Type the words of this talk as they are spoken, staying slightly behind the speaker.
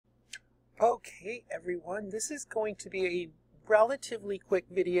Okay, everyone, this is going to be a relatively quick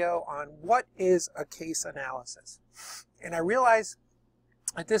video on what is a case analysis. And I realize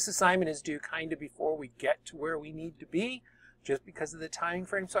that this assignment is due kind of before we get to where we need to be, just because of the time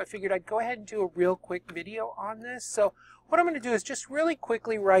frame. So I figured I'd go ahead and do a real quick video on this. So what I'm going to do is just really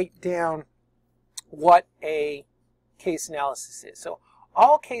quickly write down what a case analysis is. So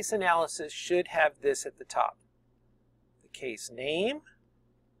all case analysis should have this at the top: the case name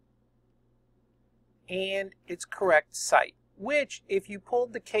and its correct site, which if you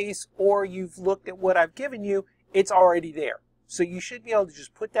pulled the case or you've looked at what I've given you, it's already there. So you should be able to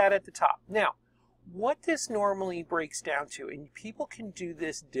just put that at the top. Now, what this normally breaks down to, and people can do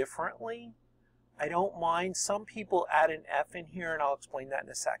this differently, I don't mind. Some people add an F in here, and I'll explain that in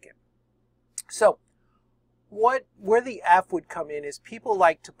a second. So where the F would come in is people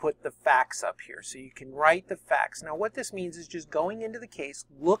like to put the facts up here, so you can write the facts. Now what this means is just going into the case,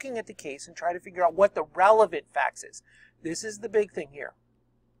 looking at the case, and try to figure out what the relevant facts is. This is the big thing here.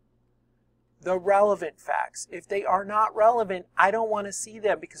 The relevant facts. If they are not relevant, I don't want to see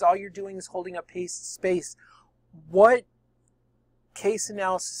them, because all you're doing is holding up space. What case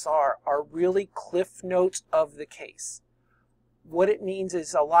analysis are really cliff notes of the case. What it means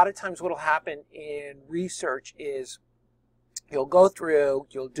is a lot of times what will happen in research is you'll go through,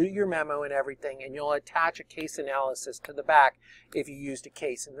 you'll do your memo and everything, and you'll attach a case analysis to the back if you used a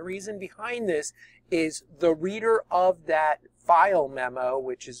case. And the reason behind this is the reader of that file memo,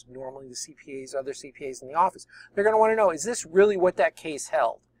 which is normally the CPAs, other CPAs in the office, they're going to want to know, is this really what that case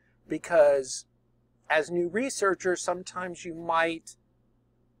held? Because as new researchers, sometimes you might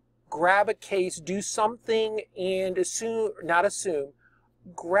grab a case, do something, and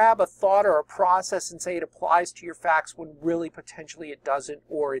grab a thought or a process and say it applies to your facts when really potentially it doesn't,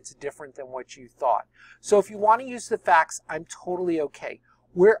 or it's different than what you thought. So if you want to use the facts, I'm totally okay.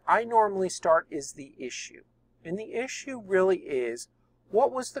 Where I normally start is the issue. And the issue really is,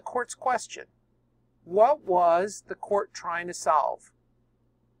 what was the court's question? What was the court trying to solve?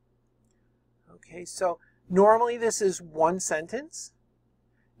 Okay, so normally this is one sentence.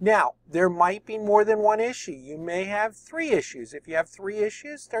 Now, there might be more than one issue. You may have 3 issues. If you have 3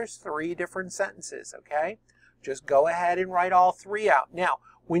 issues, there's 3 different sentences, okay? Just go ahead and write all 3 out. Now,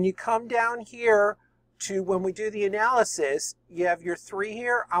 when you come down here to when we do the analysis, you have your 3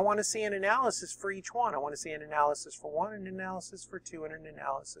 here. I want to see an analysis for each one. I want to see an analysis for 1, an analysis for 2, and an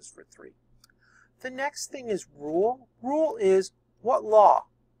analysis for 3. The next thing is rule. Rule is what law?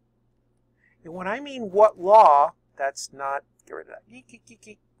 And when I mean what law, that's not, get rid of that.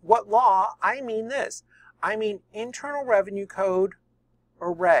 What law? I mean this. I mean Internal Revenue Code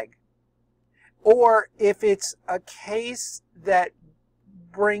or reg. Or if it's a case that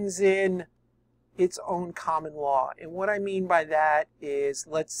brings in its own common law. And what I mean by that is,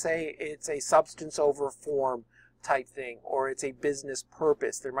 let's say it's a substance over form type thing, or it's a business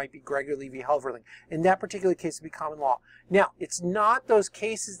purpose. There might be Gregory v. Helverling. In that particular case, it would be common law. Now, it's not those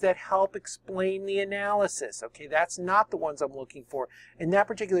cases that help explain the analysis. Okay, that's not the ones I'm looking for. In that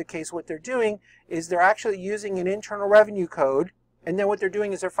particular case, what they're doing is they're actually using an Internal Revenue Code, and then what they're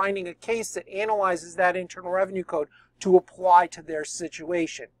doing is they're finding a case that analyzes that Internal Revenue Code to apply to their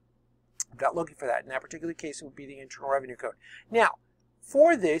situation. I'm not looking for that. In that particular case, it would be the Internal Revenue Code. Now,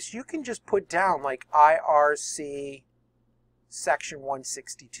 for this, you can just put down like IRC section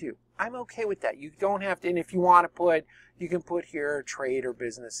 162. I'm okay with that. You don't have to, and if you want to put, you can put here trade or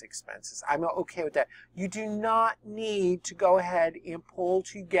business expenses. I'm okay with that. You do not need to go ahead and pull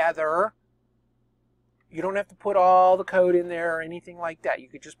together. You don't have to put all the code in there or anything like that. You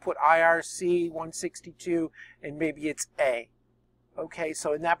could just put IRC 162 and maybe it's A. Okay,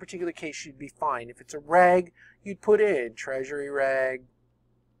 so in that particular case, you'd be fine. If it's a reg, you'd put in Treasury Reg,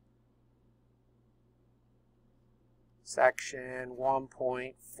 section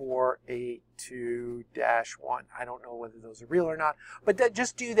 1.482-1. I don't know whether those are real or not, but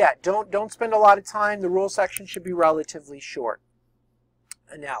just do that. Don't spend a lot of time. The rule section should be relatively short.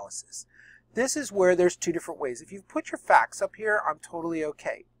 Analysis. This is where there's 2 different ways. If you put your facts up here, I'm totally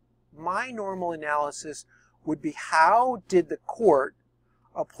okay. My normal analysis would be, how did the court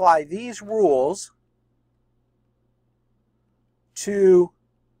apply these rules to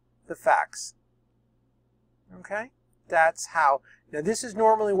the facts? Okay, that's how. Now this is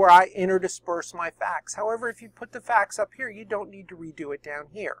normally where I interdisperse my facts. However, if you put the facts up here, you don't need to redo it down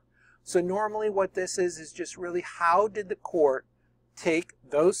here. So normally what this is just really, how did the court take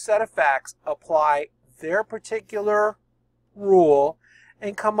those set of facts, apply their particular rule,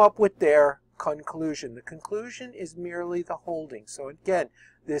 and come up with their conclusion. The conclusion is merely the holding. So again,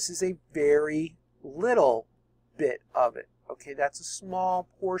 this is a very little bit of it. Okay, that's a small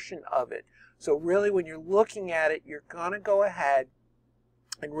portion of it. So really when you're looking at it, you're going to go ahead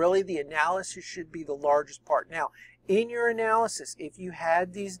and really the analysis should be the largest part. Now, in your analysis, if you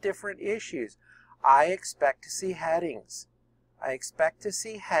had these different issues, I expect to see headings. I expect to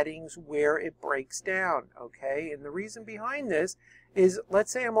see headings where it breaks down, okay? And the reason behind this is,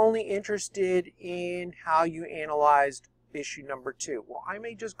 let's say I'm only interested in how you analyzed issue number 2. Well, I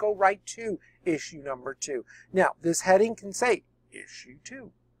may just go right to issue number 2. Now, this heading can say issue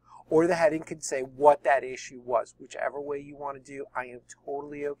 2, or the heading can say what that issue was. Whichever way you want to do, I am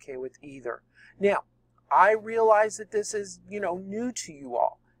totally okay with either. Now, I realize that this is, new to you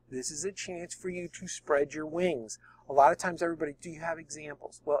all. This is a chance for you to spread your wings. A lot of times everybody, do you have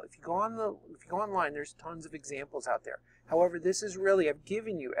examples? Well, if you go online, there's tons of examples out there. However, this is really, I've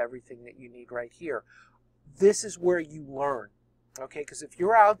given you everything that you need right here. This is where you learn. Okay, because if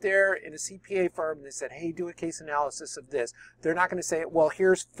you're out there in a CPA firm and they said, hey, do a case analysis of this, they're not going to say, well,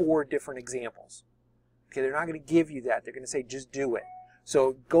 here's 4 different examples. Okay, they're not going to give you that. They're going to say, just do it.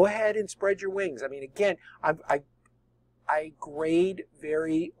 So go ahead and spread your wings. I mean, again, I grade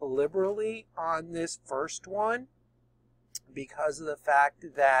very liberally on this first one because of the fact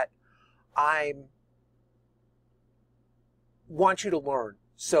that I want you to learn.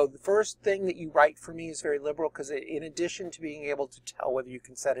 So the first thing that you write for me is very liberal because in addition to being able to tell whether you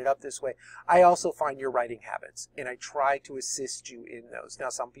can set it up this way, I also find your writing habits and I try to assist you in those. Now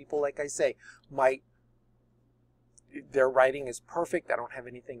some people, like I say, their writing is perfect. I don't have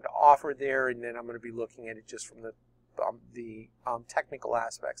anything to offer there, and then I'm going to be looking at it just from the technical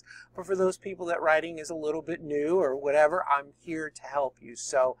aspects. But for those people that writing is a little bit new or whatever, I'm here to help you.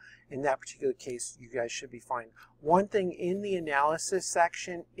 So in that particular case, you guys should be fine. One thing in the analysis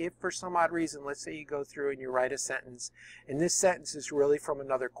section, if for some odd reason, let's say you go through and you write a sentence, and this sentence is really from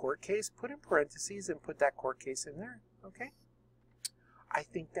another court case, put in parentheses and put that court case in there, okay? I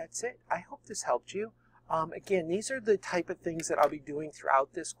think that's it. I hope this helped you. Again, these are the type of things that I'll be doing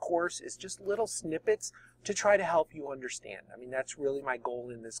throughout this course, is just little snippets to try to help you understand. I mean, that's really my goal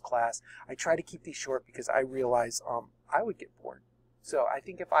in this class. I try to keep these short because I realize I would get bored. So I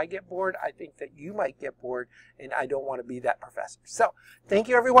think if I get bored, I think that you might get bored, and I don't want to be that professor. So thank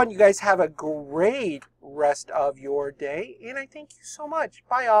you, everyone. You guys have a great rest of your day, and I thank you so much.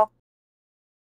 Bye, y'all.